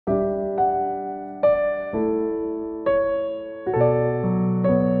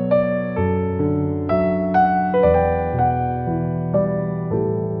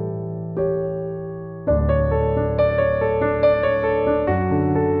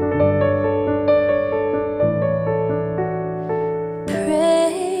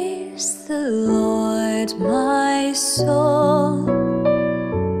soul.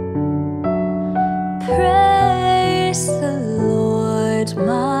 Praise the Lord,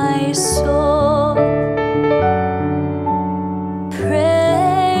 my soul.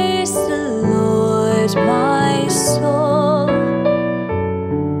 Praise the Lord, my soul.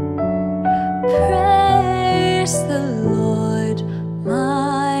 Praise the Lord,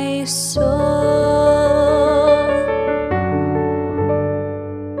 my soul.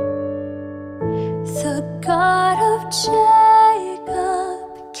 The God of Jacob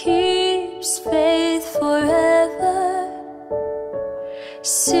keeps faith forever,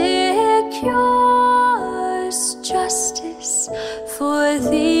 secures justice for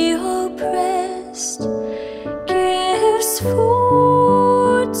the oppressed, gives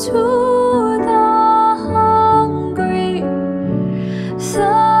food to the hungry.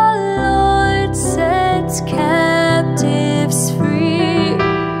 The Lord sets captives free.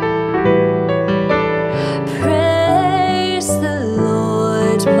 Praise the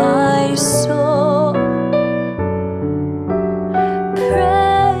Lord, my soul.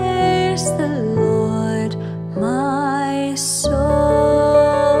 Praise the Lord, my soul.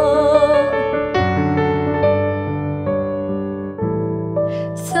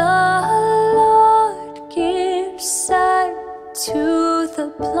 The Lord gives sight to the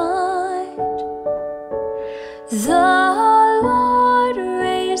blind. The Lord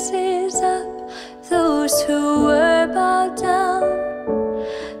raises up those who were bowed down.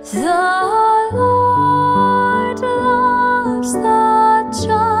 The Lord loves the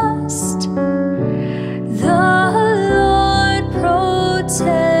just. The Lord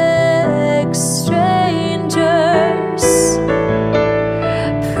protects strangers.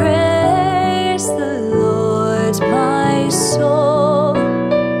 Praise the Lord, my soul.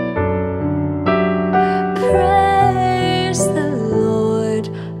 Praise the Lord,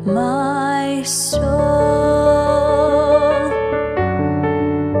 my soul.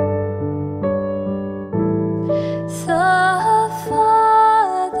 The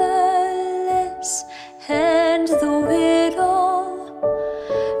fatherless and the widow,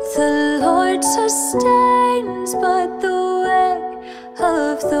 the Lord sustains, but the way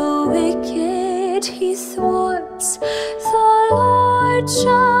of the wicked He thwarts. The Lord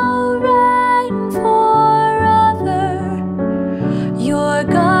shall reign forever, your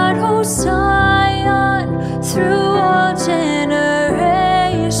God, O Zion, through all generations.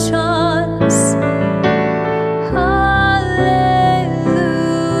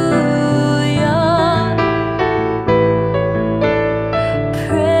 Alleluia.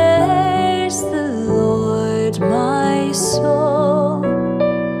 Praise the Lord, my soul.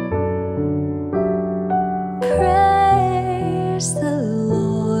 Praise the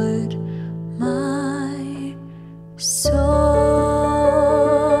Lord, my soul.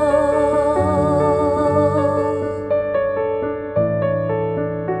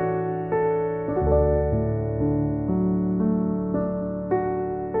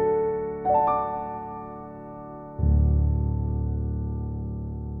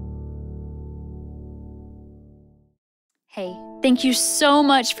 Hey, thank you so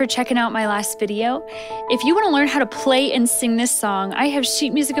much for checking out my last video. If you want to learn how to play and sing this song, I have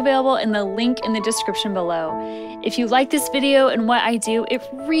sheet music available in the link in the description below. If you like this video and what I do, it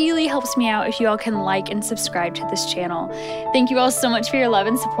really helps me out if you all can like and subscribe to this channel. Thank you all so much for your love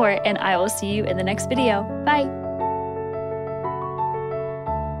and support, and I will see you in the next video. Bye!